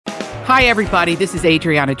Hi, everybody. This is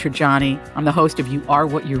Adriana Trajani. I'm the host of You Are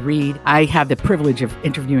What You Read. I have the privilege of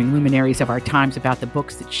interviewing luminaries of our times about the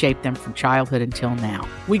books that shaped them from childhood until now.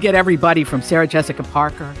 We get everybody from Sarah Jessica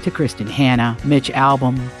Parker to Kristen Hanna, Mitch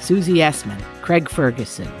Albom, Susie Essman, Craig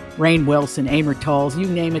Ferguson, Rainn Wilson, Amor Tolls, you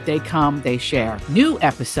name it, they come, they share. New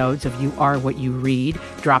episodes of You Are What You Read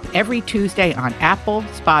drop every Tuesday on Apple,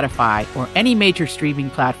 Spotify, or any major streaming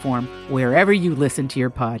platform wherever you listen to your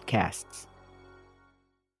podcasts.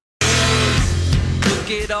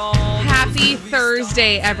 Happy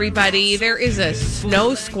Thursday, everybody. There is a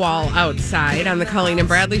snow squall outside on the Colleen and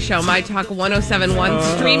Bradley Show, My Talk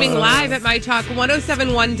 1071, streaming live at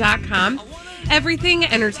MyTalk1071.com. Everything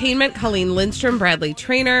Entertainment, Colleen Lindstrom, Bradley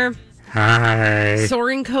Trainer. Hi.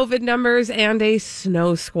 Soaring COVID numbers and a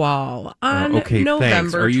snow squall on November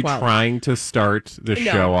thanks. Are you 12th. trying to start the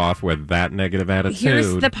show off with that negative attitude?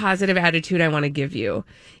 Here's the positive attitude I want to give you.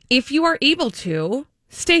 If you are able to,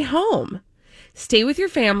 stay home. Stay with your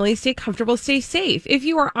family, stay comfortable, stay safe. If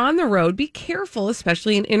you are on the road, be careful,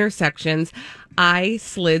 especially in intersections. I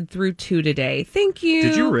slid through 2 today. Thank you.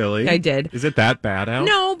 Did you really? I did. Is it that bad out?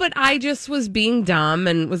 No, but I just was being dumb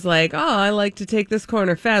and was like, I like to take this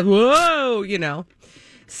corner fast. Whoa,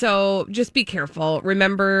 So just be careful.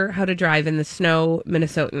 Remember how to drive in the snow,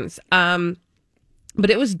 Minnesotans. But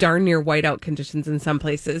it was darn near whiteout conditions in some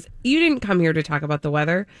places. You didn't come here to talk about the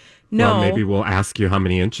weather. No. Well, maybe we'll ask you how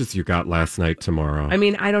many inches you got last night tomorrow. I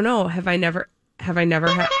mean, I don't know. Have I never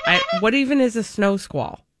what even is a snow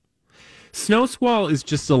squall? Snow squall is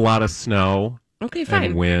just a lot of snow. Okay, fine.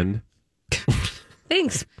 And wind.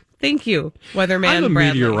 Thanks. Thank you, weatherman I'm a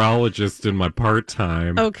Bradley. meteorologist in my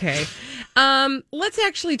part-time. Okay. Let's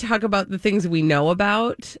actually talk about the things we know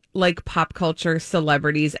about, like pop culture,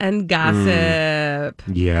 celebrities, and gossip.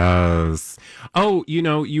 Yes. Oh,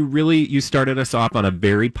 you started us off on a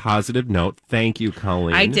very positive note. Thank you,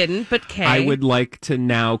 Colleen. I didn't, but Kay. I would like to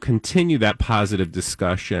now continue that positive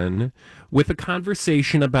discussion with a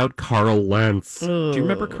conversation about Carl Lentz. Do you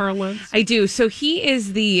remember Carl Lentz? I do. So he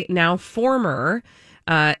is the now former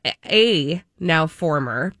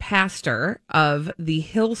pastor of the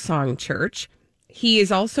Hillsong Church. He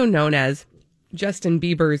is also known as Justin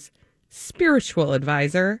Bieber's spiritual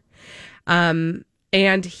advisor.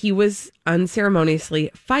 And he was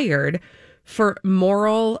unceremoniously fired for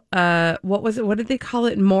moral, what was it? What did they call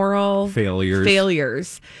it? Moral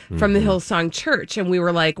failures from the Hillsong Church. And we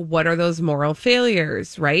were like, what are those moral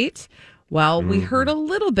failures, right? Well, we heard a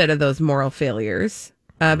little bit of those moral failures,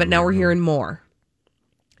 but now we're hearing more.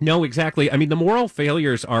 No, exactly. I mean, the moral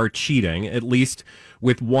failures are cheating, at least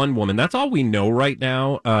with one woman. That's all we know right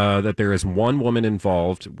now, that there is one woman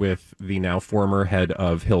involved with the now former head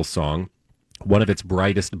of Hillsong, one of its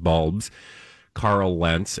brightest bulbs, Carl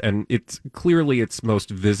Lentz. And it's clearly its most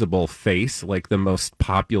visible face, like the most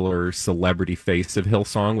popular celebrity face of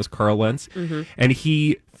Hillsong was Carl Lentz. Mm-hmm. And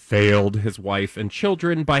he failed his wife and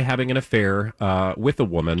children by having an affair with a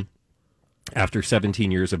woman. After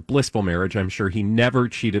 17 years of blissful marriage, I'm sure he never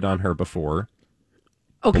cheated on her before.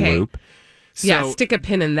 Okay. Bloop. Yeah, stick a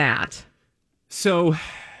pin in that. So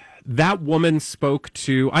that woman spoke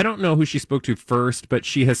to, I don't know who she spoke to first, but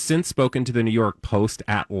she has since spoken to the New York Post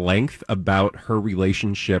at length about her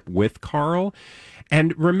relationship with Carl.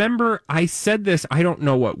 And remember, I said this, I don't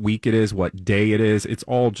know what week it is, what day it is. It's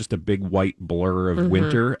all just a big white blur of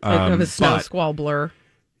winter. Of a snow squall blur.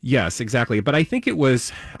 Yes, exactly. But I think it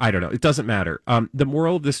was, I don't know. It doesn't matter. The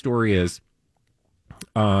moral of the story is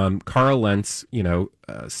Carl Lentz,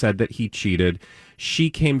 said that he cheated. She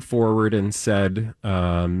came forward and said,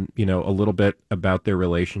 a little bit about their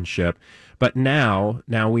relationship. But now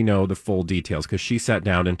we know the full details because she sat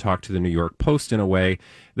down and talked to the New York Post in a way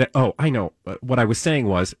that, I know. What I was saying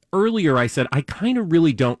was earlier I said I kind of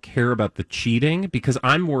really don't care about the cheating because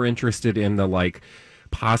I'm more interested in the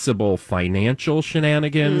possible financial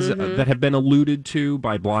shenanigans that have been alluded to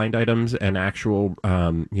by blind items and actual,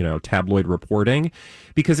 tabloid reporting,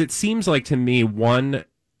 because it seems like to me one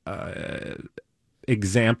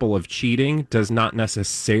example of cheating does not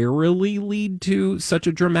necessarily lead to such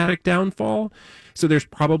a dramatic downfall. So there's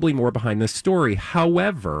probably more behind this story.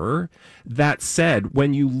 However, that said,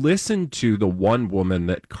 when you listen to the one woman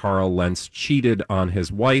that Carl Lentz cheated on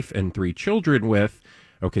his wife and 3 children with,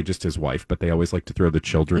 okay, just his wife, but they always like to throw the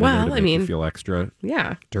children in there to make you feel extra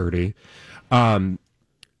dirty.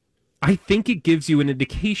 I think it gives you an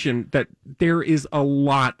indication that there is a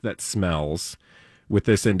lot that smells with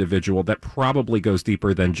this individual that probably goes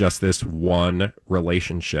deeper than just this one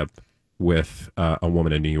relationship with a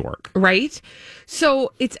woman in New York. Right.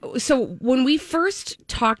 So when we first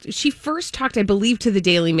talked, she first talked, I believe, to the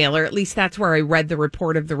Daily Mail, or at least that's where I read the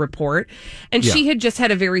report of the report. And she had just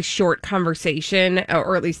had a very short conversation,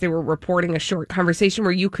 or at least they were reporting a short conversation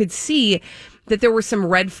where you could see that there were some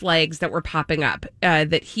red flags that were popping up,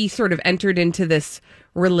 that he sort of entered into this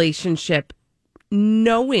relationship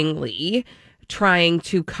knowingly trying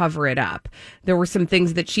to cover it up. There were some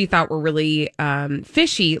things that she thought were really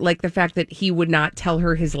fishy, like the fact that he would not tell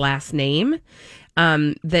her his last name,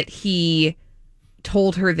 that he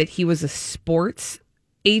told her that he was a sports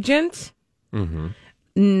agent. Mm-hmm.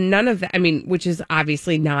 None of that, I mean, which is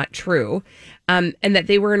obviously not true. And that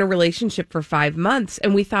they were in a relationship for 5 months.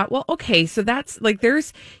 And we thought, well, okay, so that's like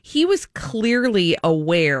he was clearly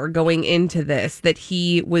aware going into this that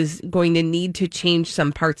he was going to need to change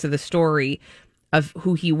some parts of the story of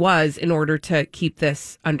who he was in order to keep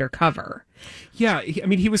this undercover. Yeah, I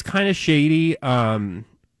mean, he was kind of shady.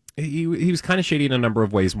 He was kind of shady in a number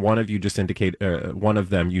of ways. One of them you just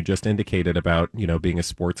indicated about, being a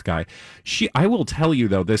sports guy. I will tell you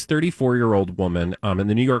though, this 34-year-old woman, and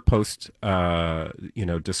the New York Post,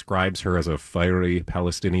 describes her as a fiery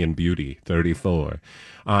Palestinian beauty, 34.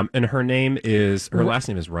 And her last name is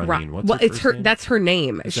Ranin. That's her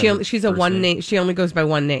name. She's a one name. She only goes by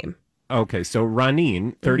one name. Okay, so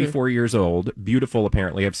Ranin, 34 years old, beautiful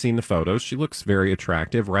apparently. I've seen the photos. She looks very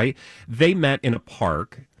attractive, right? They met in a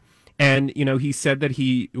park. And, he said that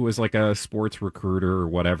he was like a sports recruiter or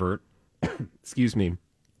whatever. Excuse me.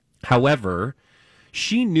 However,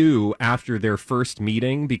 she knew after their first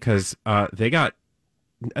meeting, because they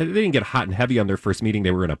didn't get hot and heavy on their first meeting.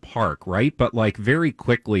 They were in a park, right? But like very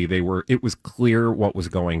quickly, it was clear what was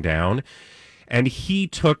going down. And he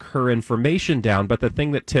took her information down. But the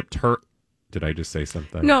thing that tipped her... Did I just say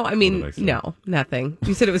something? No, I mean, no, nothing.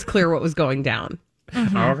 You said it was clear what was going down.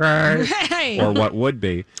 Mm-hmm. Okay. Or what would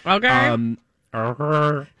be. Okay.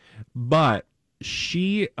 But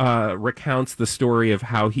she recounts the story of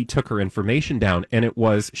how he took her information down. And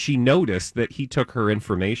she noticed that he took her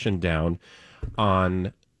information down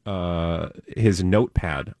on his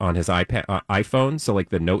notepad on his iPhone. So like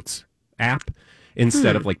the Notes app,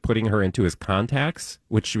 instead of like putting her into his contacts,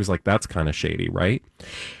 which she was like, that's kind of shady, right?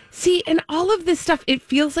 See, and all of this stuff, it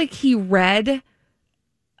feels like he read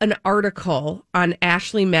an article on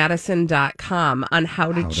ashleymadison.com on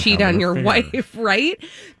how to cheat on your wife, right?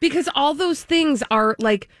 Because all those things are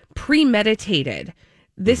like premeditated.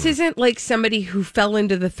 This isn't like somebody who fell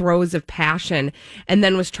into the throes of passion and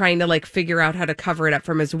then was trying to like figure out how to cover it up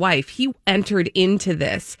from his wife. He entered into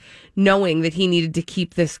this knowing that he needed to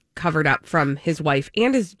keep this covered up from his wife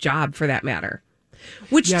and his job, for that matter,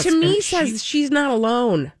 which to me says she's not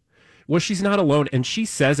alone. Well, she's not alone. And she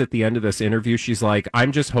says at the end of this interview, she's like,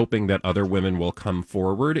 I'm just hoping that other women will come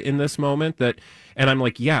forward in this moment. And I'm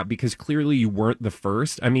like, yeah, because clearly you weren't the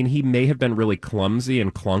first. I mean, he may have been really clumsy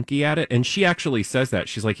and clunky at it. And she actually says that.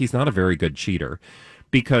 She's like, he's not a very good cheater.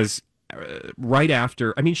 Because right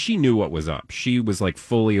after, I mean, she knew what was up. She was like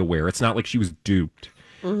fully aware. It's not like she was duped.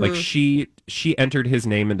 Mm-hmm. Like she entered his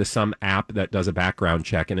name into some app that does a background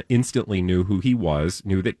check and instantly knew who he was,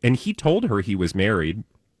 and he told her he was married.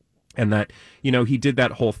 And that, he did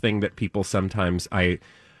that whole thing that people sometimes, through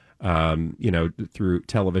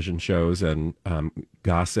television shows and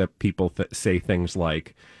gossip, people say things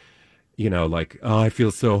like, oh, I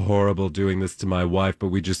feel so horrible doing this to my wife, but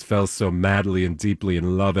we just fell so madly and deeply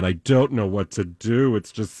in love, and I don't know what to do.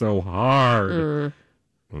 It's just so hard.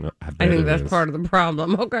 I think that's part of the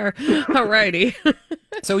problem. Okay. All righty.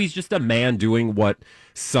 So he's just a man doing what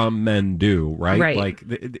some men do, right? Right. Like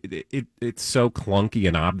it's so clunky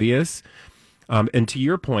and obvious. And to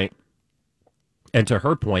your point, and to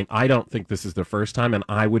her point, I don't think this is the first time, and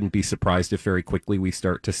I wouldn't be surprised if very quickly we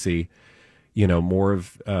start to see, more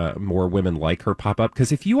women like her pop up.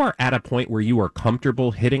 Because if you are at a point where you are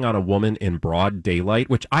comfortable hitting on a woman in broad daylight,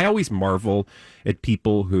 which I always marvel at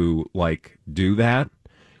people who like do that,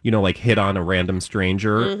 like hit on a random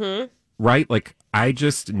stranger, right? Like I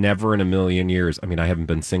just never in a million years, I mean, I haven't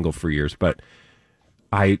been single for years, but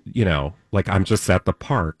I'm just at the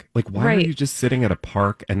park. Like, why are you just sitting at a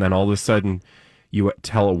park and then all of a sudden you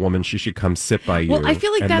tell a woman she should come sit by you? Well, I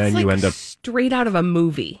feel like that's like straight out of a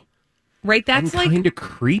movie, right? That's like kind of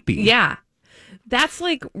creepy. Yeah. That's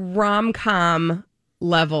like rom-com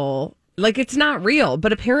level. Like, it's not real,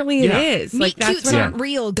 but apparently it is. Meet cutes aren't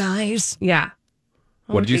real, guys. Yeah.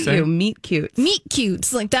 What did you say? Meet cutes. Meet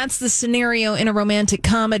cutes. Like, that's the scenario in a romantic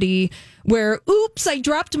comedy where, oops, I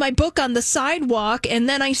dropped my book on the sidewalk and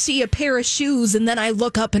then I see a pair of shoes and then I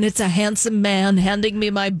look up and it's a handsome man handing me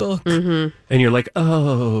my book. Mm-hmm. And you're like,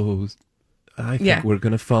 oh, I think we're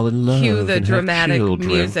going to fall in love. Cue the and have dramatic children.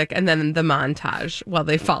 music and then the montage while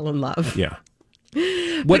they fall in love. Yeah.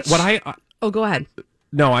 Oh, go ahead.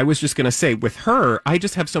 No, I was just going to say, with her, I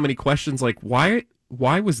just have so many questions. Like, why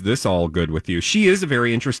was this all good with you? She is a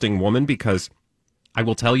very interesting woman because I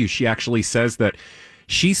will tell you, she actually says that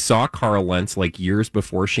she saw Carl Lentz like years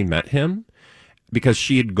before she met him because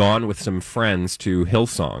she had gone with some friends to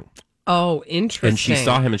Hillsong. Oh, interesting. And she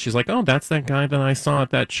saw him and she's like, oh, that's that guy that I saw at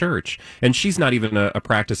that church. And she's not even a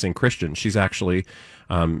practicing Christian. She's actually,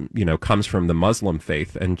 comes from the Muslim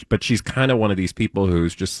faith. But she's kind of one of these people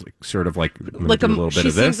who's just sort of like, a little bit of this.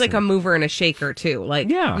 She seems like a mover and a shaker too. Like,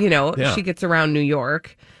 she gets around New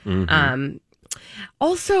York. Mm-hmm.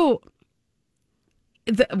 Also,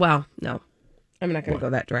 no. I'm not going to go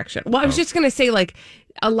that direction. Well, I was just going to say, like,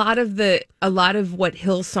 a lot of what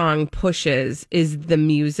Hillsong pushes is the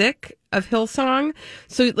music of Hillsong.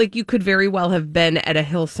 So, like, you could very well have been at a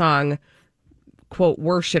Hillsong, quote,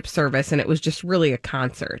 worship service, and it was just really a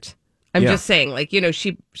concert. I'm just saying, like,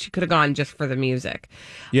 she could have gone just for the music.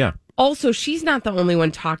 Yeah. Also, she's not the only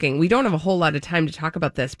one talking. We don't have a whole lot of time to talk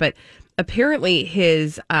about this, but apparently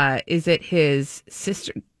his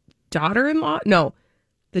sister, daughter-in-law? No.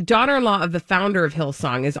 The daughter-in-law of the founder of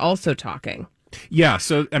Hillsong is also talking. Yeah,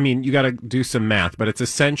 so, I mean, you got to do some math, but it's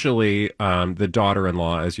essentially the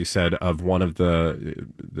daughter-in-law, as you said, of one of the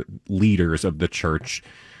leaders of the church,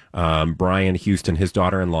 Brian Houston. His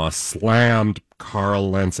daughter-in-law slammed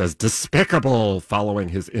Carl Lentz as despicable following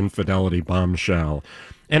his infidelity bombshell.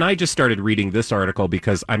 And I just started reading this article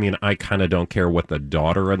because, I mean, I kind of don't care what the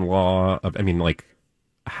daughter-in-law of, I mean, like,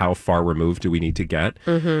 how far removed do we need to get?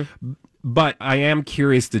 Mm-hmm. But I am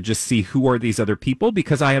curious to just see who are these other people,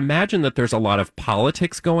 because I imagine that there's a lot of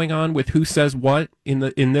politics going on with who says what in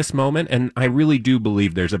this moment. And I really do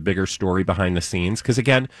believe there's a bigger story behind the scenes. Because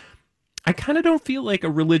again, I kind of don't feel like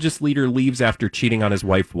a religious leader leaves after cheating on his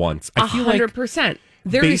wife once. I feel 100%.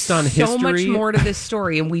 There is so much more to this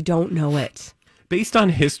story and we don't know it. Based on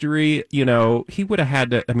history, he would have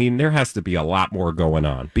had to, I mean, there has to be a lot more going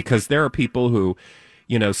on, because there are people who,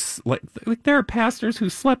 there are pastors who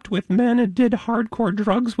slept with men and did hardcore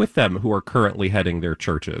drugs with them who are currently heading their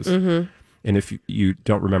churches. Mm-hmm. And if you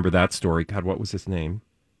don't remember that story, God, what was his name?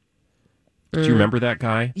 Do you remember that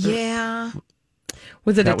guy? Yeah.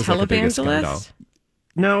 Was it that a televangelist?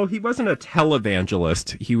 No, he wasn't a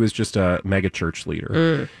televangelist. He was just a megachurch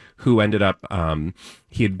leader who ended up,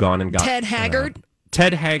 he had gone and got... Ted Haggard?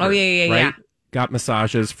 Ted Haggard. Oh, yeah. Right? Got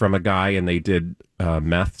massages from a guy and they did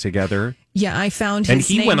meth together. Yeah, I found his name. And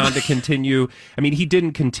he name. went on to continue. I mean, he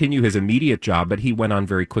didn't continue his immediate job, but he went on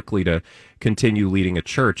very quickly to continue leading a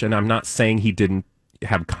church. And I'm not saying he didn't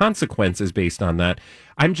have consequences based on that.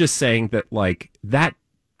 I'm just saying that, like, that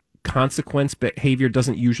consequence behavior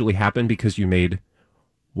doesn't usually happen because you made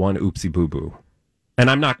one oopsie boo-boo. And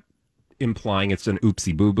I'm not implying it's an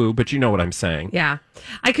oopsie boo-boo, but you know what I'm saying. Yeah.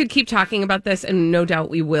 I could keep talking about this, and no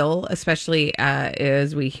doubt we will, especially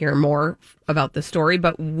as we hear more about the story,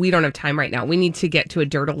 but we don't have time right now. We need to get to a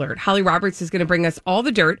dirt alert. Holly Roberts is going to bring us all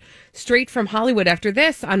the dirt straight from Hollywood after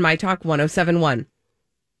this on My Talk 1071.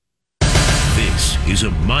 This is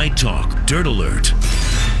a My Talk Dirt Alert.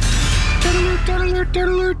 Dirt alert, dirt alert, dirt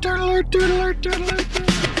alert, dirt alert, dirt alert, dirt alert.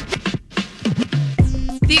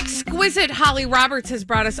 The exquisite Holly Roberts has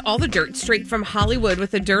brought us all the dirt straight from Hollywood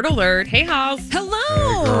with a dirt alert. Hey, Holls.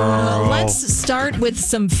 Hello. Let's start with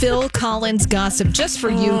some Phil Collins gossip just for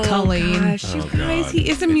you, Colleen. Gosh, you guys, he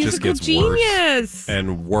is a musical genius.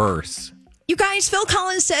 And worse. You guys, Phil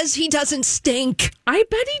Collins says he doesn't stink. I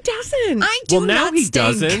bet he doesn't. I do not he stink.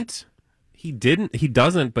 doesn't. He didn't. He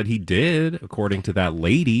doesn't, but he did, according to that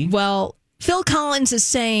lady. Well, Phil Collins is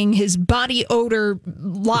saying his body odor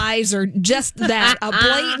lies are just that, a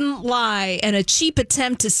blatant lie and a cheap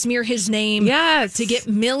attempt to smear his name to get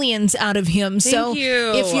millions out of him. Thank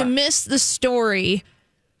you. If you missed the story,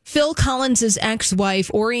 Phil Collins' ex-wife,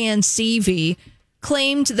 Orianne Seavey,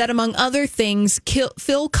 claimed that, among other things,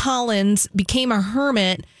 Phil Collins became a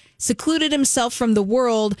hermit, secluded himself from the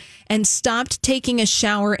world, and stopped taking a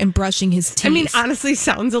shower and brushing his teeth. I mean, honestly,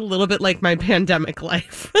 sounds a little bit like my pandemic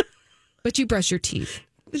life. But you brush your teeth.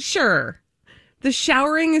 Sure. The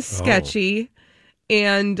showering is sketchy,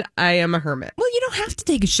 and I am a hermit. Well, you don't have to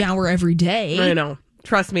take a shower every day. I know.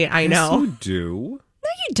 Trust me, I know. Yes, you do. No,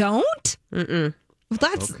 you don't. Mm-mm. Well,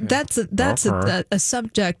 that's a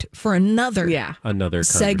subject for another another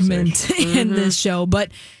segment in this show.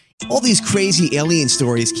 But All these crazy alien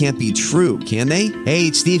stories can't be true, can they? Hey,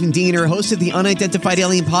 it's Stephen Diener, host of the Unidentified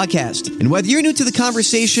Alien Podcast. And whether you're new to the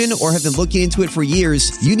conversation or have been looking into it for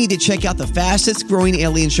years, you need to check out the fastest growing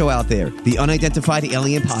alien show out there, the Unidentified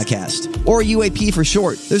Alien Podcast, or UAP for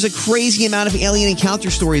short. There's a crazy amount of alien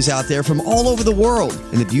encounter stories out there from all over the world.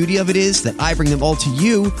 And the beauty of it is that I bring them all to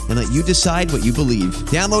you and let you decide what you believe.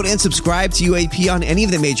 Download and subscribe to UAP on any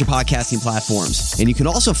of the major podcasting platforms. And you can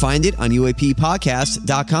also find it on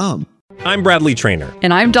UAPpodcast.com. I'm Bradley Trainer.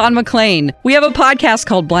 And I'm Don McClain. We have a podcast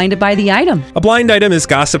called Blinded by the Item. A blind item is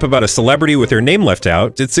gossip about a celebrity with their name left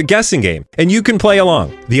out. It's a guessing game, and you can play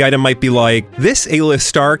along. The item might be like, this A-list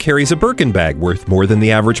star carries a Birkin bag worth more than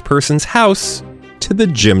the average person's house to the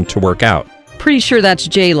gym to work out. Pretty sure that's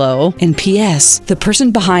J-Lo. And P.S. the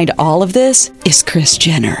person behind all of this is Kris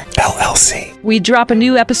Jenner, LLC. We drop a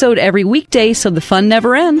new episode every weekday so the fun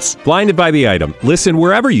never ends. Blinded by the Item. Listen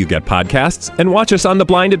wherever you get podcasts and watch us on the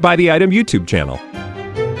Blinded by the Item YouTube channel.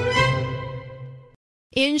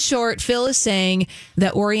 In short, Phil is saying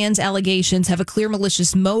that Orian's allegations have a clear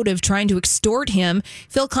malicious motive trying to extort him.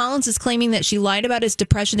 Phil Collins is claiming that she lied about his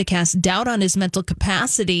depression to cast doubt on his mental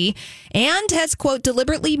capacity and has, quote,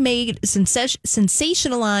 deliberately made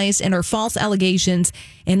sensationalized and or false allegations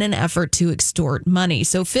in an effort to extort money.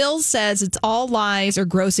 So Phil says it's all lies or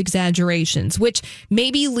gross exaggerations, which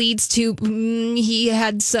maybe leads to he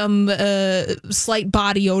had some slight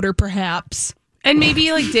body odor, perhaps. And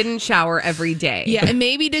maybe like didn't shower every day. Yeah, and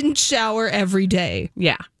maybe didn't shower every day.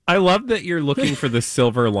 Yeah. I love that you're looking for the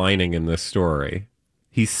silver lining in this story.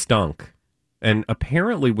 He stunk and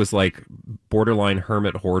apparently was like borderline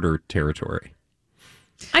hermit hoarder territory.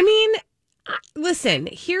 I mean, listen,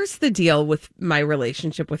 here's the deal with my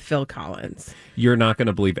relationship with Phil Collins. You're not going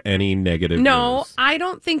to believe any negative No, news. I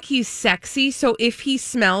don't think he's sexy. So if he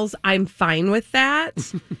smells, I'm fine with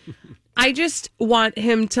that. I just want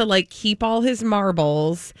him to like keep all his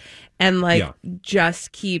marbles and like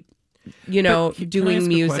just keep, you know, doing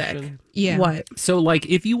music. Yeah. What? So like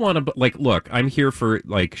if you want to like look, I'm here for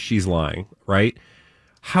like she's lying, right?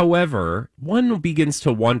 However, one begins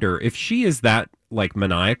to wonder if she is that like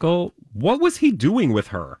maniacal, what was he doing with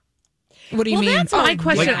her? What do you mean? That's my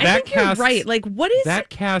question. Like, I think you're right. Like what is that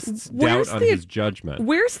casts doubt on his judgment.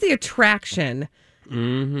 Where's the attraction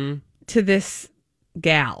to this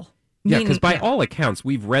gal? Yeah, because by all accounts,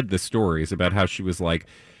 we've read the stories about how she was like,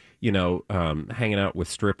 you know, hanging out with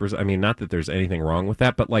strippers. I mean, not that there's anything wrong with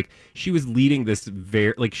that, but like she was leading this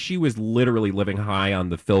she was literally living high on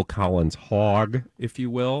the Phil Collins hog, if you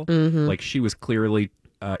will. Like she was clearly,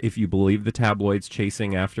 if you believe the tabloids,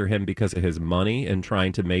 chasing after him because of his money and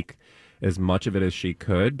trying to make as much of it as she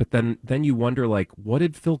could. But then you wonder, like, what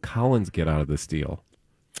did Phil Collins get out of this deal?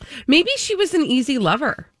 Maybe she was an easy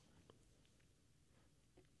lover.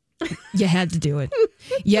 You had to do it.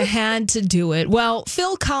 You had to do it. Well,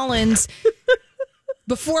 Phil Collins,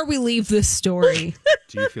 before we leave this story.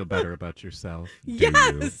 Do you feel better about yourself?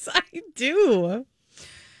 Yes, I do.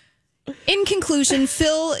 In conclusion,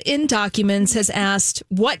 Phil in documents has asked,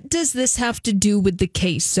 what does this have to do with the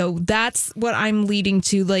case? So that's what I'm leading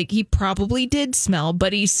to. Like, he probably did smell,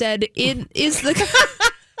 but he said it is the...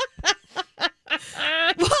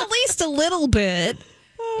 well, at least a little bit.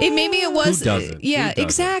 Maybe it was. Who doesn't? Yeah, Who doesn't?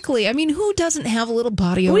 Exactly. I mean, who doesn't have a little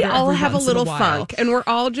body odor? We all every have a once in little while? funk, and we're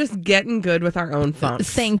all just getting good with our own funk.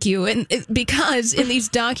 Thank you. And because in these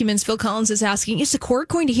documents, Phil Collins is asking, is the court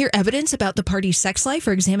going to hear evidence about the party's sex life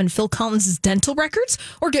or examine Phil Collins' dental records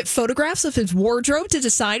or get photographs of his wardrobe to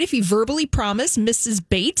decide if he verbally promised Mrs.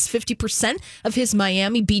 Bates 50% of his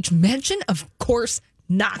Miami Beach mansion? Of course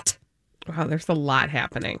not. Wow, there's a lot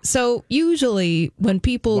happening. So usually when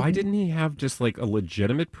people... Why didn't he have just like a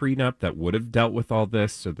legitimate prenup that would have dealt with all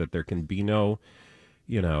this so that there can be no,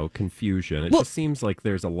 you know, confusion? It just seems like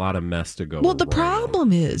there's a lot of mess to go Well, the around.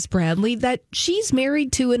 problem is, Bradley, that she's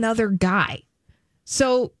married to another guy.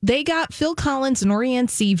 So they got Phil Collins and Orianne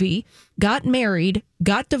Seavey, got married,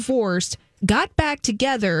 got divorced, got back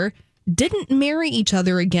together, didn't marry each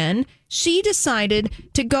other again. She decided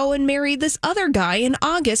to go and marry this other guy in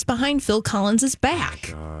August behind Phil Collins's back.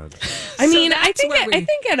 God. I mean, that's I think where I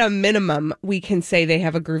think at a minimum we can say they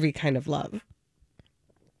have a groovy kind of love.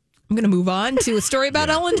 I'm going to move on to a story about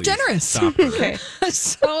Ellen please. DeGeneres. Stop her. Okay.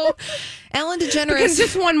 So, Ellen Because DeGeneres.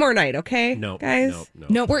 just one more night, okay? No, guys. no.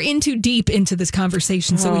 No, we're in too deep into this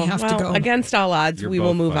conversation, so we Oh, have to well, go. Against all odds, You're we will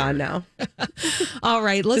both move fired. on now. All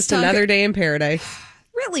right, let's Just talk. another day in paradise.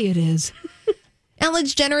 Really, it is. Ellen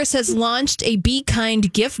DeGeneres has launched a Be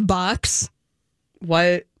Kind gift box.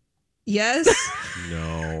 What? Yes.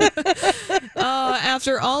 No.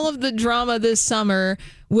 After all of the drama this summer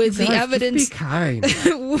with the Guys, evidence. just be kind.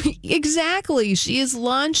 Exactly. She has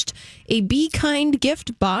launched a Be Kind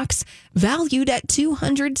gift box valued at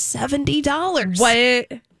 $270.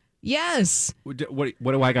 What? Yes. What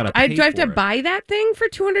do I got to pay Do I have for to it? buy that thing for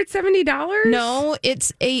 $270? No,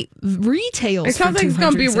 it's a retail. It sounds like it's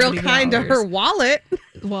going to be real kind to her wallet.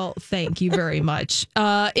 Well, thank you very much.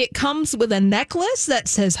 It comes with a necklace that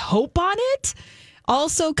says Hope on it.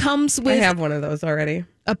 Also comes I with have one of those already.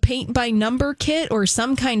 a paint by number kit or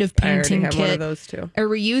some kind of I already painting have kit. one of those too. A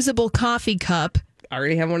reusable coffee cup. I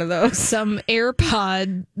already have one of those. Some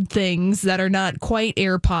AirPod things that are not quite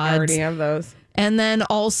AirPods. I already have those. And then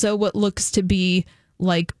also what looks to be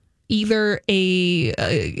like either a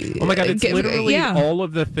Oh my God, it's literally yeah. all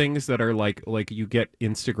of the things that are like you get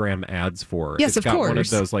Instagram ads for. Yes, It's of got one of course.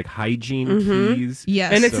 those like hygiene keys.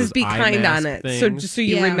 Yes. And it those says be eye kind mask on it. So things. just so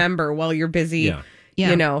you Yeah. remember while you're busy, Yeah.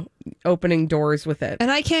 Yeah. you know, opening doors with it. And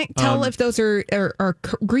I can't tell if those are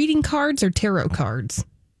greeting cards or tarot cards.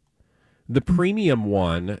 The premium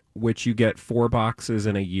one, which you get 4 boxes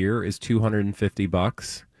in a year, is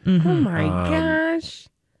 $250. Oh my gosh.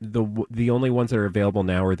 The only ones that are available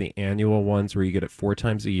now are the annual ones where you get it 4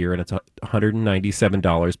 times a year, and it's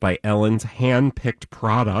 $197 by Ellen's hand-picked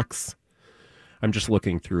products. I'm just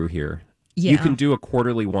looking through here. Yeah. You can do a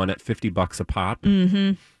quarterly one at $50 a pop.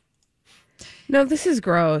 No, this is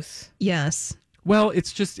gross. Yes. Well,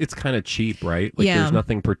 it's kind of cheap, right? Like Yeah. there's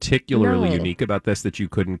nothing particularly No. unique about this that you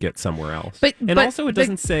couldn't get somewhere else. But also it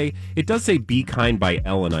does say Be Kind by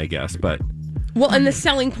Ellen, I guess, but Well, and the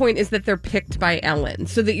selling point is that they're picked by Ellen,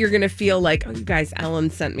 so that you're going to feel like, oh, you guys, Ellen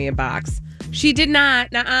sent me a box. She did not.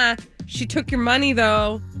 Nuh-uh. She took your money,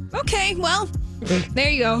 though. Okay, well, there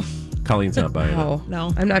you go. Colleen's not buying it. Oh,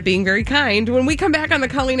 No. I'm not being very kind. When we come back on the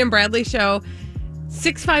Colleen and Bradley Show,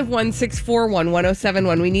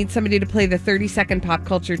 651-641-1071, we need somebody to play the 30-second pop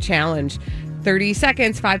culture challenge. 30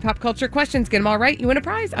 seconds, 5 pop culture questions. Get them all right. You win a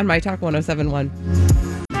prize on My Talk 1071.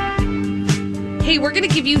 Hey, we're going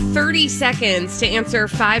to give you 30 seconds to answer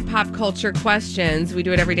 5 pop culture questions. We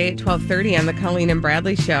do it every day at 12:30 on the Colleen and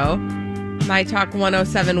Bradley Show. My Talk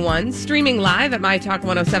 1071, streaming live at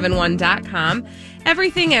mytalk1071.com.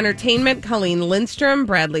 Everything Entertainment, Colleen Lindstrom,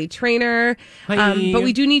 Bradley Trainer. Hi. But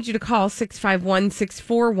we do need you to call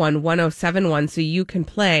 651-641-1071 so you can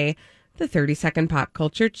play the 30-second pop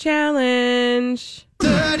culture challenge.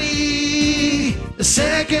 30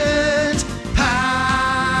 second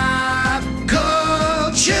pop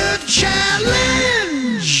culture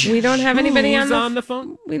challenge. We don't have anybody Who's on the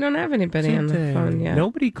phone. We don't have anybody on the phone yet.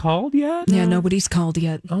 Nobody called yet? Yeah, nobody's called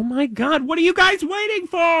yet. Oh my God, what are you guys waiting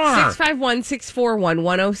for?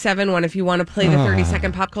 651-641-1071 if you want to play the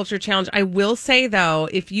 30-second pop culture challenge. I will say, though,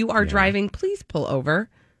 if you are driving, please pull over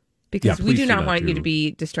because Yeah, we please do do not not want you do- to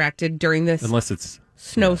be distracted during this Unless it's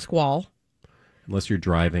snow squall, unless you're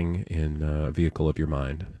driving in a vehicle of your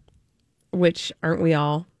mind. which aren't we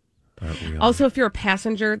all? Aren't we all? Also, if you're a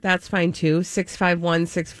passenger, that's fine too.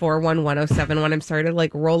 651-641-1071. I'm sorry to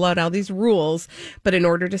roll out all these rules, but in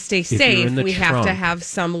order to stay you're safe, in the we have to trunk, have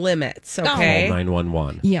some limits, Call okay?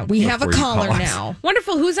 911. Yeah, we have a Before you caller call us. now.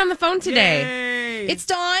 Wonderful. Who's on the phone today? It's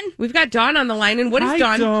Dawn. We've got Dawn on the line, and what is Hi,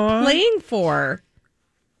 Dawn Dawn. playing for?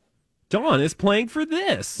 Dawn is playing for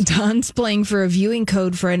this. Dawn's playing for a viewing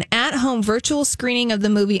code for an at-home virtual screening of the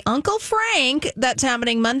movie Uncle Frank that's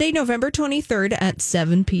happening Monday, November 23rd at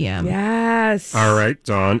 7 p.m. Yes. All right,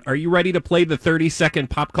 Dawn. Are you ready to play the 30-second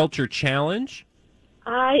pop culture challenge?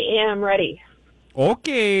 I am ready.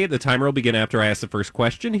 Okay, the timer will begin after I ask the first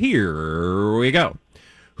question. Here we go.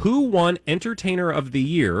 Who won Entertainer of the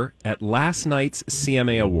Year at last night's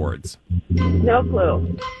CMA Awards? No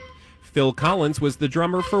clue. Phil Collins was the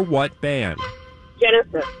drummer for what band?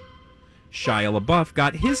 Genesis. Shia LaBeouf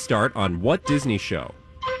got his start on what Disney show?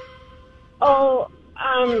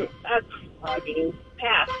 That's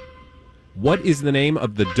pass. What is the name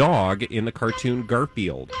of the dog in the cartoon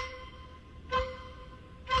Garfield?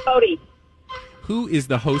 Cody. Who is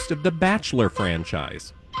the host of the Bachelor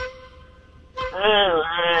franchise?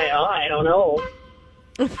 I don't know.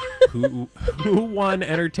 Who won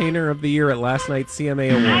Entertainer of the Year at last night's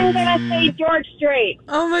CMA I'm Awards? gonna say George Strait.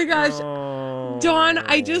 Oh my gosh. Dawn,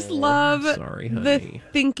 I just love sorry, the honey.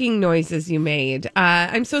 thinking noises you made.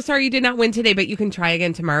 I'm so sorry you did not win today, but you can try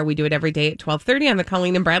again tomorrow. We do it every day at 12:30 on the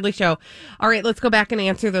Colleen and Bradley Show. All right, let's go back and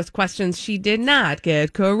answer those questions she did not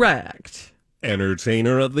get correct.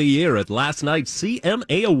 Entertainer of the Year at last night's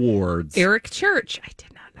CMA Awards. Eric Church. I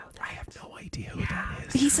did not know that. I have no idea who that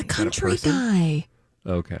is. He's a country person? guy.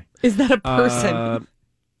 Okay. Is that a person?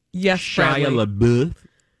 Yes, Shia Bradley. LaBeouf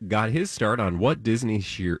got his start on what Disney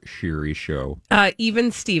Sherry show?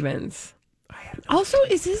 Even Stevens. Also,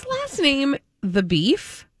 is his last name the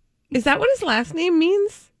beef? Is that what his last name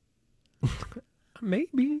means?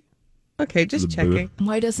 Maybe. Okay, just checking.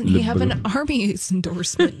 Why doesn't he have an Arby's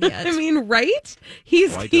endorsement yet? I mean, right? He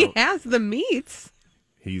has the meats.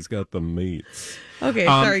 He's got the meats. Okay,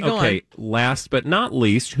 sorry, go on. Okay, last but not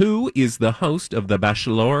least, who is the host of the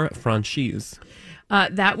Bachelor franchise?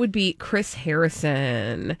 That would be Chris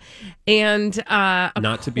Harrison. And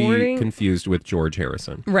not to be confused with George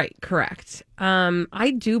Harrison. Right, correct.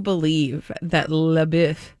 I do believe that Le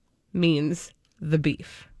Boeuf means the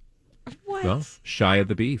beef. What? Well, Shia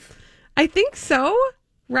the Beef. I think so,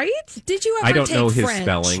 right? Did you ever I don't take know his French?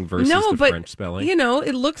 spelling versus the French spelling. You know,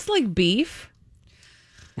 it looks like beef.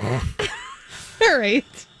 All right.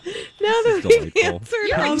 Now that we've answered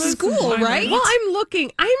You're all in this- school, right? Well, I'm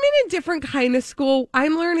looking. I'm in a different kind of school.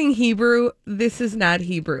 I'm learning Hebrew. This is not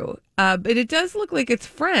Hebrew. But it does look like it's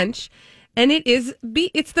French. And it is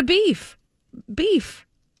it's the beef. Beef.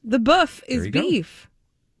 The buff is beef.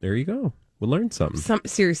 There you go. We'll learn something.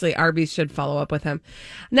 Seriously, Arby's should follow up with him.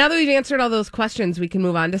 Now that we've answered all those questions, we can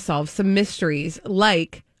move on to solve some mysteries,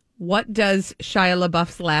 like what does Shia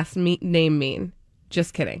LaBeouf's last name mean?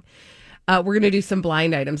 Just kidding. We're going to do some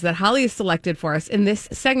blind items that Holly has selected for us in this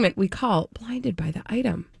segment we call Blinded by the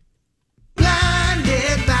Item.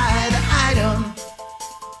 Blinded by the item.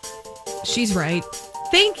 She's right.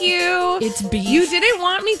 Thank you. It's beef. You didn't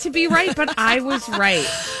want me to be right, but I was right.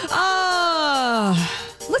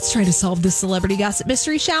 Let's try to solve this celebrity gossip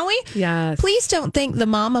mystery, shall we? Yes. Please don't think the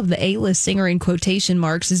mom of the A-list singer in quotation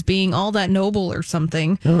marks is being all that noble or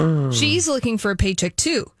something. She's looking for a paycheck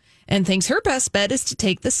too, and thinks her best bet is to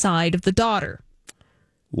take the side of the daughter.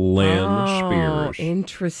 Lynn Spears.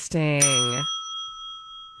 Interesting.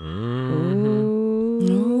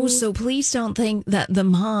 No, so please don't think that the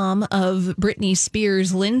mom of Britney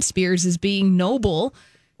Spears, Lynn Spears, is being noble.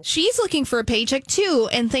 She's looking for a paycheck too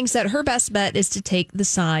and thinks that her best bet is to take the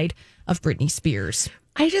side of Britney Spears.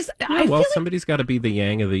 I feel like somebody's got to be the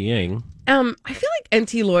yang of the yin. I feel like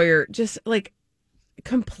NT Lawyer just like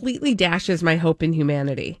completely dashes my hope in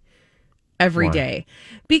humanity every day,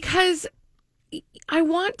 because I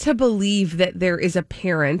want to believe that there is a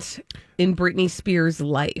parent in Britney Spears'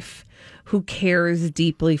 life who cares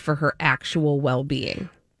deeply for her actual well-being.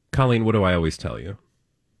 Colleen, what do I always tell you?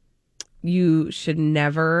 You should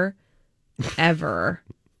never, ever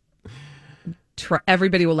try.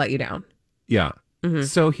 Everybody will let you down. Yeah. Mm-hmm.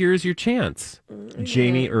 So here's your chance.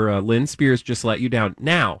 Janie or Lynn Spears just let you down.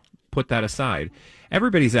 Now, put that aside.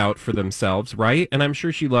 Everybody's out for themselves, right? And I'm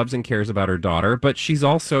sure she loves and cares about her daughter, but she's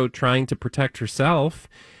also trying to protect herself.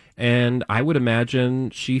 And I would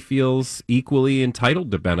imagine she feels equally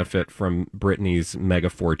entitled to benefit from Britney's mega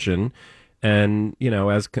fortune. And, you know,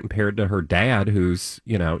 as compared to her dad, who's,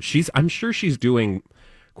 you know, I'm sure she's doing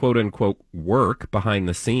quote unquote work behind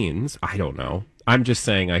the scenes. I don't know. I'm just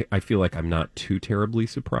saying I feel like I'm not too terribly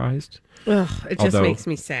surprised. Ugh, it just makes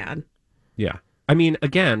me sad. Yeah. I mean,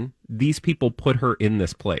 again, these people put her in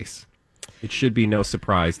this place. It should be no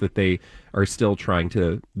surprise that they are still trying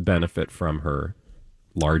to benefit from her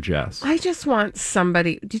largesse. I just want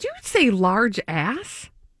somebody. Did you say large ass?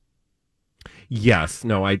 Yes.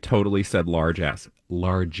 No, I totally said large ass.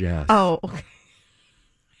 Largesse. Oh, okay.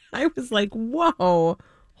 I was like, whoa.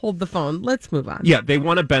 Hold the phone. Let's move on. Yeah, they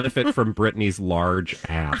want to benefit from Britney's large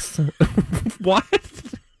ass. What?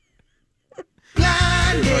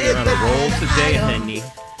 You're on a roll today, honey.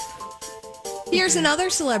 Here's another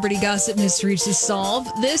celebrity gossip mystery to solve.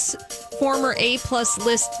 This former A-plus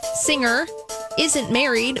list singer isn't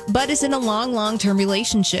married, but is in a long-term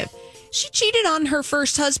relationship. She cheated on her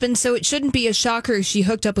first husband, so it shouldn't be a shocker she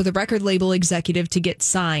hooked up with a record label executive to get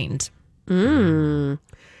signed.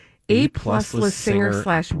 A-plus list singer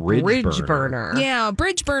 / bridge burner. Yeah,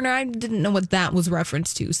 bridge burner. I didn't know what that was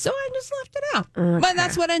referenced to, so I just left it out. Okay. But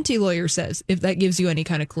that's what NT Lawyer says, if that gives you any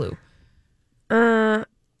kind of clue.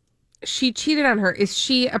 She cheated on her. Is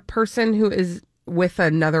she a person who is with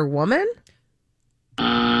another woman?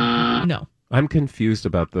 No. I'm confused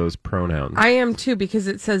about those pronouns. I am too, because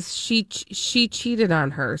it says she cheated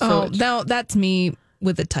on her. So no, that's me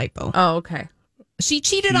with a typo. Oh, okay. She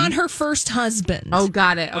cheated on her first husband. Oh,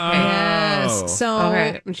 got it. Okay. Yes. So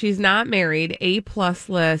okay. She's not married. A-plus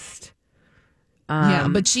list. Yeah,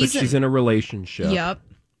 but she's in a relationship. Yep.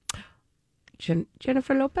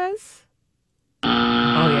 Jennifer Lopez?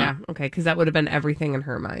 Oh, yeah. Okay, because that would have been everything in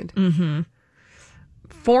her mind. Mm-hmm.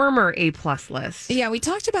 Former A-plus list. Yeah, we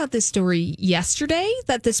talked about this story yesterday,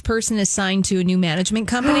 that this person is signed to a new management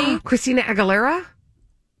company. Christina Aguilera?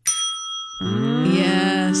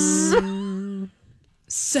 Yes.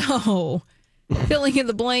 So, Filling in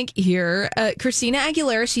the blank here, Christina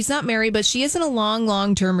Aguilera, she's not married, but she is in a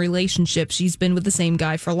long-term relationship. She's been with the same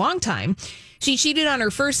guy for a long time. She cheated on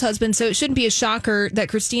her first husband, so it shouldn't be a shocker that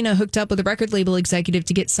Christina hooked up with a record label executive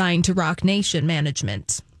to get signed to Rock Nation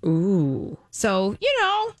management. Ooh. So,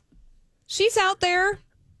 she's out there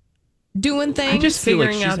doing things. I just feel like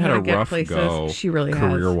Figuring she's out had how a to get rough places. go She really has.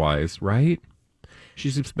 career-wise, right?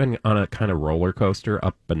 She's been on a kind of roller coaster,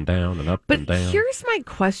 up and down and up and But down. here's my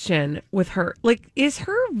question with her. Like, is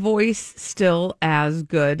her voice still as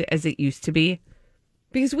good as it used to be?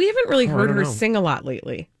 Because we haven't really heard don't her know. sing a lot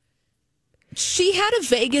lately. She had a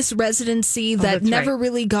Vegas residency that that's never right.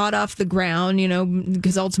 really got off the ground,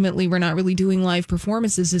 because ultimately we're not really doing live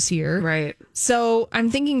performances this year. Right. So I'm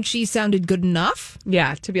thinking she sounded good enough.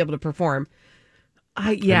 Yeah, to be able to perform.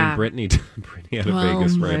 I Yeah. mean, Brittany had a Well,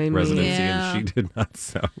 Vegas I mean, residency, yeah. and she did not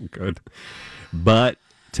sound good. But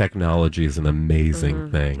technology is an amazing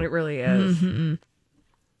thing. It really is. Mm-hmm.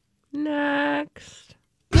 Next.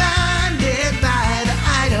 Blinded by the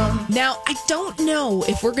item. Now, I don't know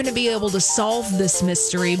if we're going to be able to solve this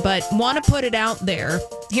mystery, but want to put it out there.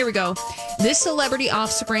 Here we go. This celebrity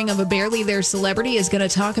offspring of a barely there celebrity is going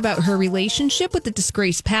to talk about her relationship with the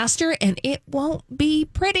disgraced pastor, and it won't be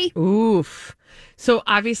pretty. Oof. So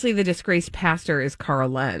obviously the disgraced pastor is Carl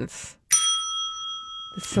Lentz.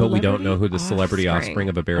 But we don't know who the celebrity offspring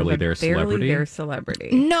of a barely there celebrity. Barely there celebrity.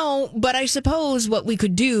 No, but I suppose what we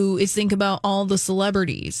could do is think about all the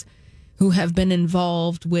celebrities who have been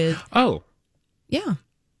involved with. Oh, Yeah,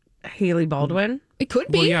 Haley Baldwin. it could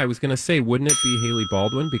be. well, yeah, I was going to say, wouldn't it be Haley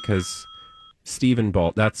Baldwin? Because Stephen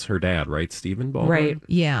that's her dad, right? Stephen Baldwin? Right.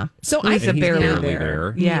 Yeah. So Who's And a he's barely barely there.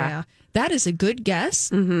 there. Yeah. That is a good guess.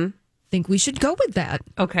 Mm-hmm. Think we should go with that.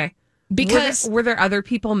 Okay. Because- were there other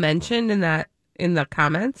people mentioned in the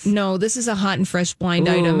comments? No, this is a hot and fresh blind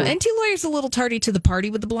Ooh. item. And Two Lawyers a little tardy to the party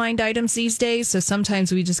with the blind items these days, so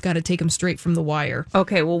sometimes we just got to take them straight from the wire.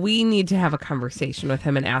 Okay, well, we need to have a conversation with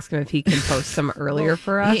him and ask him if he can post some earlier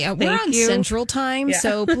for us. Yeah, we're Thank on you. Central Time,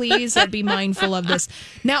 so please be mindful of this.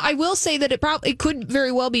 Now, I will say that it could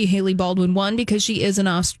very well be Haley Baldwin, one, because she is an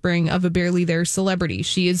offspring of a barely there celebrity.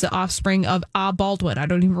 She is the offspring of Baldwin. I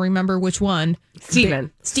don't even remember which one.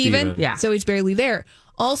 Stephen. Stephen? Yeah. So he's barely there.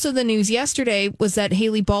 Also, the news yesterday was that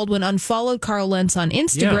Haley Baldwin unfollowed Carl Lentz on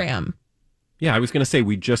Instagram. Yeah, I was going to say,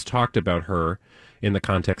 we just talked about her in the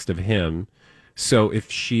context of him. So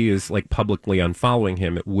if she is like publicly unfollowing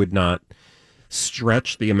him, it would not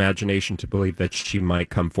stretch the imagination to believe that she might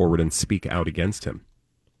come forward and speak out against him.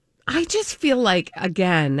 I just feel like,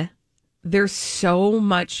 again, there's so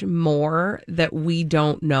much more that we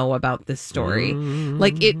don't know about this story.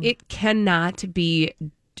 Like, it cannot be,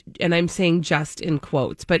 and I'm saying just in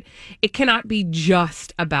quotes, but it cannot be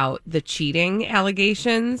just about the cheating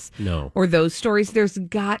allegations. No. Or those stories. There's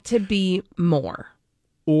got to be more.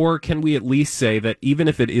 Or can we at least say that even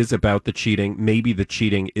if it is about the cheating, maybe the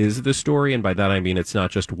cheating is the story, and by that I mean it's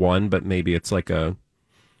not just one, but maybe it's like a,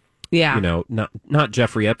 Yeah. not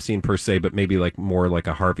Jeffrey Epstein per se, but maybe like more like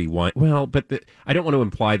a Harvey Weinstein. Well, but I don't want to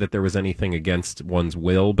imply that there was anything against one's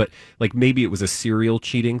will, but like maybe it was a serial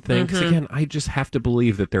cheating thing. Because again, I just have to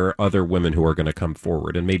believe that there are other women who are going to come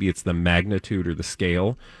forward, and maybe it's the magnitude or the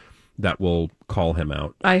scale that will call him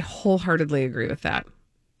out. I wholeheartedly agree with that.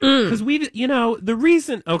 Because the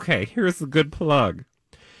reason, okay, here's the good plug.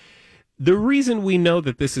 The reason we know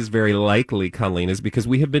that this is very likely, Colleen, is because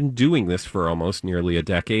we have been doing this for almost nearly a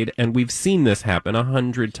decade, and we've seen this happen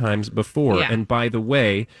 100 times before. Yeah. And by the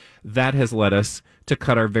way, that has led us to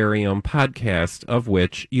cut our very own podcast, of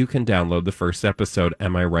which you can download the first episode.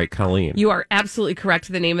 Am I right, Colleen? You are absolutely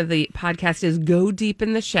correct. The name of the podcast is Go Deep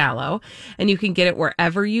in the Shallow, and you can get it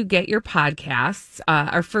wherever you get your podcasts.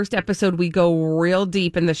 Our first episode, we go real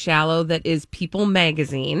deep in the shallow. That is People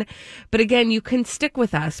Magazine. But again, you can stick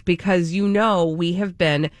with us because we have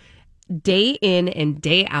been day in and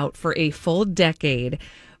day out for a full decade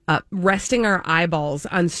resting our eyeballs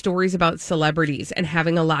on stories about celebrities and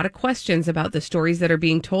having a lot of questions about the stories that are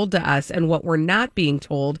being told to us and what we're not being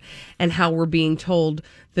told and how we're being told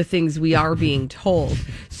the things we are being told.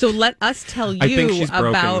 So let us tell you I think she's broken,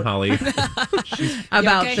 about Holly.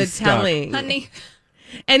 about okay? the She's stuck. telling. Honey.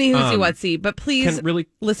 Anywho, whatsy. But please really-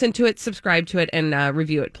 listen to it, subscribe to it, and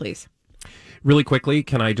review it, please. Really quickly,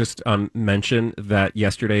 can I just mention that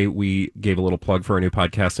yesterday we gave a little plug for our new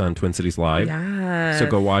podcast on Twin Cities Live. Yes. So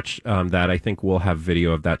go watch that. I think we'll have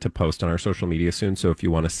video of that to post on our social media soon. So if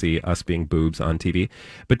you want to see us being boobs on TV.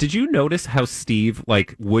 But did you notice how Steve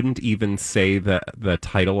wouldn't even say the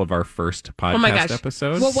title of our first podcast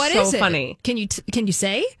episode? Well, what is So it? funny. Can you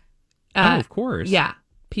say? Oh, of course. Yeah.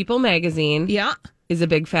 People Magazine Yeah. is a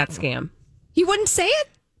big fat scam. You wouldn't say it?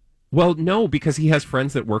 Well, no, because he has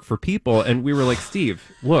friends that work for People, and we were like, Steve,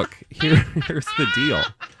 look, here's the deal.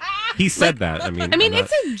 He said that. I mean,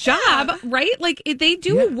 it's a job, right? Like they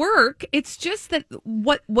do work. It's just that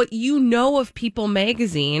what you know of People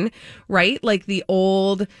magazine, right? Like the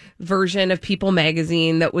old version of People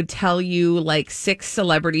magazine that would tell you like 6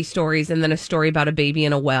 celebrity stories and then a story about a baby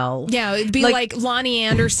in a well. Yeah, it'd be like Lonnie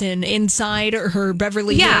Anderson inside her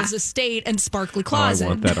Beverly Hills estate and sparkly closet. I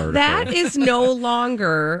want that article. That is no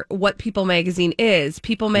longer what People magazine is.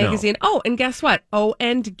 People magazine. No. Oh, and guess what?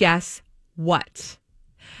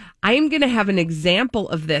 I am going to have an example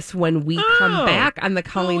of this when we come back on the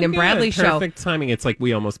Colleen and Bradley show. Perfect timing. It's like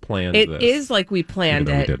we almost planned this. It is like we planned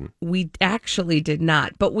it. We didn't. We actually did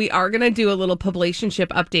not. But we are going to do a little publicationship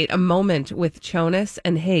update, a moment with Jonas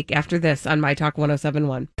and Hake after this on My Talk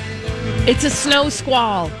 1071. It's a snow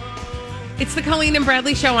squall. It's the Colleen and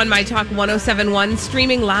Bradley show on My Talk 1071,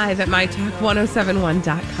 streaming live at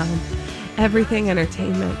mytalk1071.com. Everything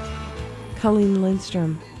Entertainment. Colleen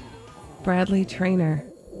Lindstrom, Bradley Trainer,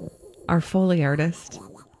 our Foley artist,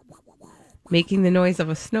 making the noise of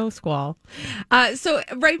a snow squall. So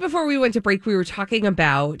right before we went to break, we were talking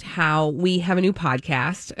about how we have a new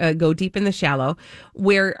podcast, Go Deep in the Shallow,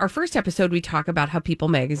 where our first episode, we talk about how People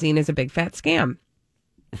magazine is a big fat scam.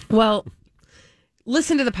 Well,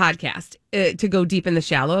 listen to the podcast to go deep in the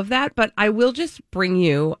shallow of that, but I will just bring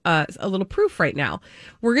you a little proof right now.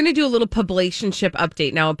 We're going to do a little publicationship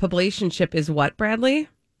update. Now, a publicationship is what, Bradley?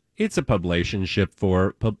 It's a publicationship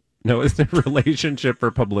for... it's a relationship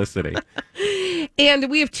for publicity.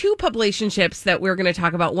 And we have 2 publicationships that we're going to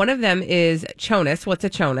talk about. One of them is Jonas. What's a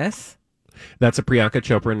Jonas? That's a Priyanka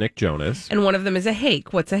Chopra and Nick Jonas. And one of them is a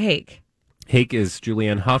Hake. What's a Hake? Hake is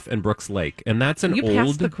Julianne Hough and Brooks Lake. And that's an old... You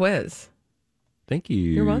passed the quiz. Thank you.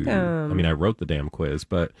 You're welcome. I mean, I wrote the damn quiz,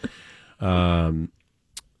 but the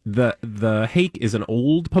Hake is an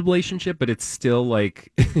old publicationship, but it's still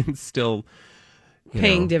like... it's still...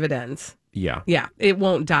 Paying dividends. Yeah. Yeah, it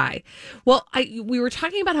won't die. Well, we were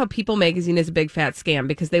talking about how People magazine is a big fat scam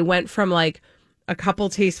because they went from like a couple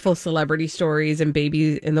tasteful celebrity stories and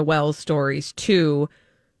baby in the well stories to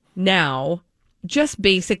now just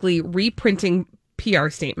basically reprinting PR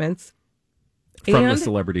statements from the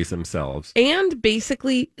celebrities themselves and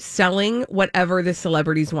basically selling whatever the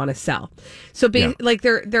celebrities want to sell. So like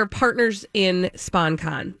they're partners in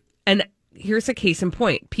SponCon. And here's a case in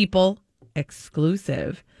point. People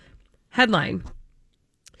exclusive. Headline: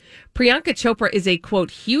 Priyanka Chopra is a,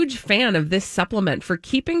 quote, huge fan of this supplement for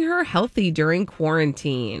keeping her healthy during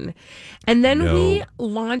quarantine. And then we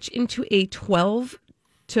launch into a 12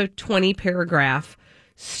 to 20 paragraph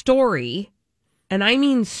story, and I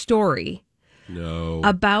mean story,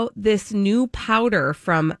 about this new powder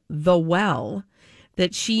from The Well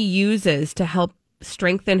that she uses to help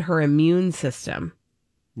strengthen her immune system.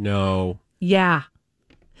 No. Yeah.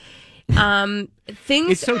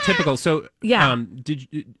 Things. It's so typical. So,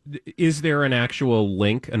 is there an actual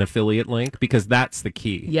link, an affiliate link? Because that's the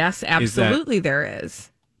key. Yes, absolutely, there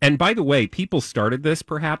is. And by the way, People started this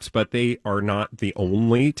perhaps, but they are not the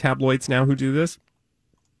only tabloids now who do this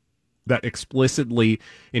that explicitly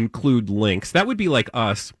include links. That would be like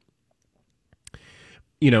us,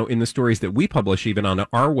 in the stories that we publish, even on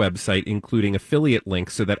our website, including affiliate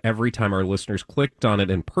links so that every time our listeners clicked on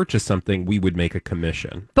it and purchased something, we would make a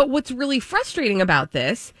commission. But what's really frustrating about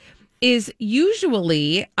this is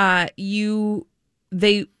usually I shouldn't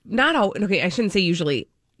say usually.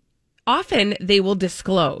 Often they will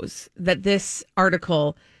disclose that this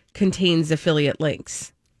article contains affiliate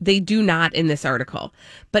links. They do not in this article,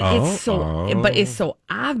 but it's so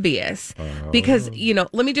obvious because,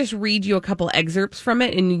 let me just read you a couple excerpts from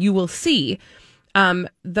it and you will see.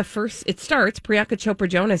 It starts, Priyanka Chopra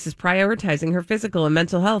Jonas is prioritizing her physical and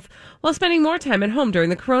mental health while spending more time at home during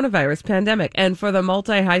the coronavirus pandemic. And for the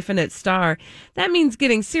multi-hyphenate star, that means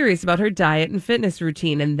getting serious about her diet and fitness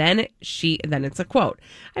routine. And then it's a quote.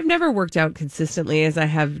 I've never worked out consistently as I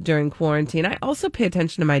have during quarantine. I also pay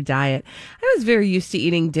attention to my diet. I was very used to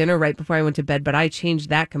eating dinner right before I went to bed, but I changed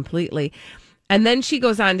that completely. And then she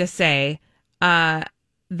goes on to say,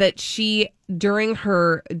 that she during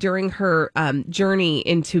her journey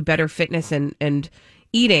into better fitness and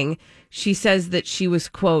eating, she says that she was,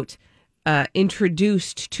 quote,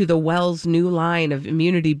 introduced to the Well's new line of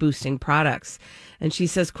immunity boosting products. And she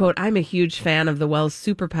says, quote, I'm a huge fan of the Well's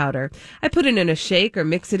super powder. I put it in a shake or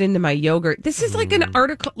mix it into my yogurt. This is like an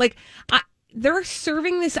article, they're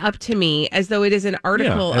serving this up to me as though it is an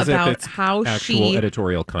article about how actual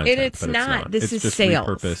editorial content. And it's not. This is just sales.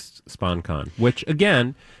 Repurposed SponCon, which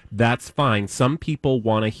again, that's fine. Some people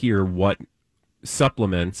want to hear what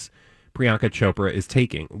supplements Priyanka Chopra is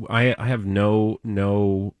taking. I have no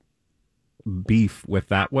beef with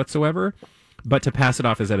that whatsoever. But to pass it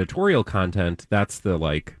off as editorial content, that's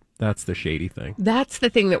the shady thing. That's the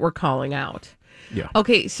thing that we're calling out. Yeah.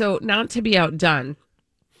 Okay, so not to be outdone,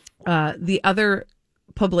 the other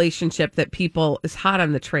publicationship that people is hot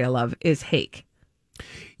on the trail of is Hake.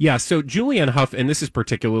 Yeah, so Julianne Hough, and this is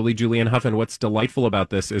particularly Julianne Hough, and what's delightful about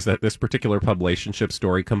this is that this particular publicationship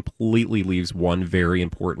story completely leaves one very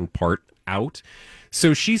important part out.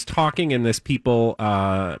 So she's talking in this People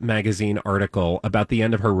magazine article about the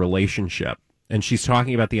end of her relationship. And she's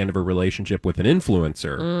talking about the end of her relationship with an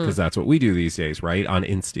influencer, because that's what we do these days, right? On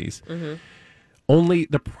Insties. Mm-hmm. Only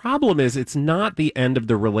the problem is it's not the end of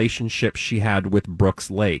the relationship she had with Brooks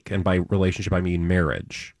Lake. And by relationship, I mean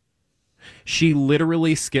marriage. She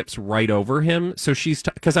literally skips right over him. So she's,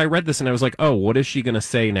 because I read this and I was like, oh, what is she going to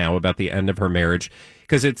say now about the end of her marriage?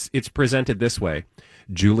 Because it's presented this way.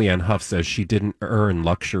 Julianne Hough says she didn't earn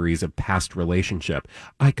luxuries of past relationship.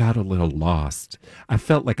 I got a little lost. I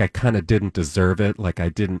felt like I kind of didn't deserve it, like I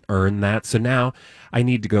didn't earn that. So now I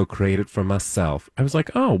need to go create it for myself. I was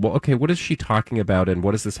like, oh, well, okay, what is she talking about? And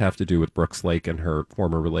what does this have to do with Brooks Lake and her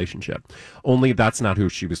former relationship? Only that's not who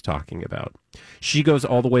she was talking about. She goes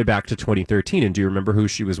all the way back to 2013. And do you remember who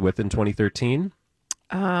she was with in 2013?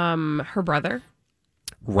 Her brother.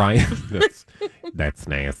 Ryan. That's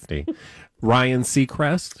nasty. Ryan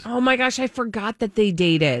Seacrest. Oh my gosh, I forgot that they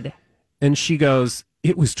dated. And she goes,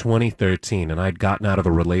 it was 2013 and I'd gotten out of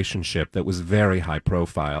a relationship that was very high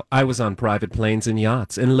profile. I was on private planes and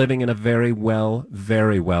yachts and living in a very well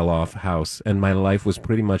off house, and my life was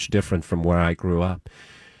pretty much different from where I grew up.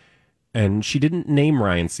 And she didn't name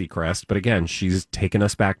Ryan Seacrest, but again, she's taken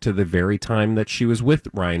us back to the very time that she was with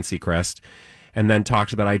Ryan Seacrest. And then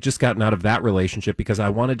talked about, I just gotten out of that relationship because I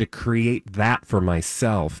wanted to create that for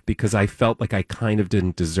myself because I felt like I kind of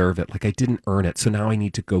didn't deserve it. Like I didn't earn it. So now I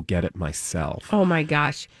need to go get it myself. Oh my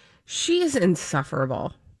gosh. She is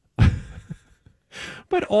insufferable.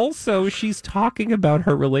 But also she's talking about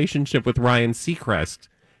her relationship with Ryan Seacrest.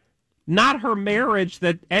 Not her marriage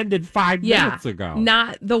that ended 5 minutes ago.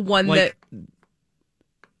 Not the one that...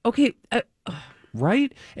 Okay,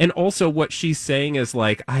 right? And also what she's saying is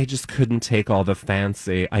like, I just couldn't take all the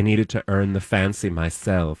fancy. I needed to earn the fancy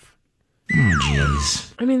myself.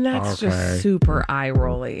 Jeez. I mean, that's just super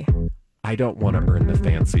eye-rolly. I don't want to earn the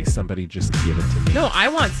fancy. Somebody just give it to me. No, I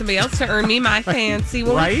want somebody else to earn me my fancy.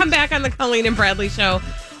 When we come back on the Colleen and Bradley Show,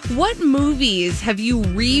 what movies have you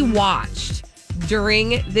rewatched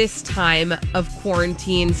during this time of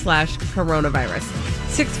quarantine/coronavirus?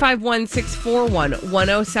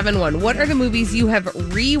 651-641-1071. What are the movies you have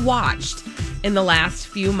rewatched in the last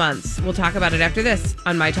few months? We'll talk about it after this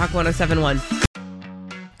on My Talk 1071.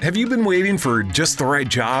 Have you been waiting for just the right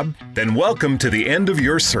job? Then welcome to the end of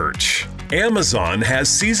your search. Amazon has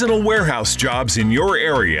seasonal warehouse jobs in your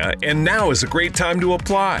area, and now is a great time to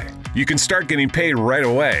apply. You can start getting paid right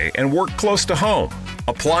away and work close to home.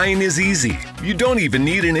 Applying is easy. You don't even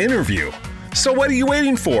need an interview. So what are you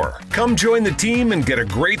waiting for? Come join the team and get a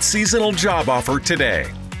great seasonal job offer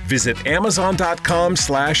today. Visit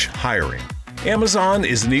Amazon.com/hiring. Amazon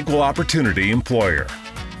is an equal opportunity employer.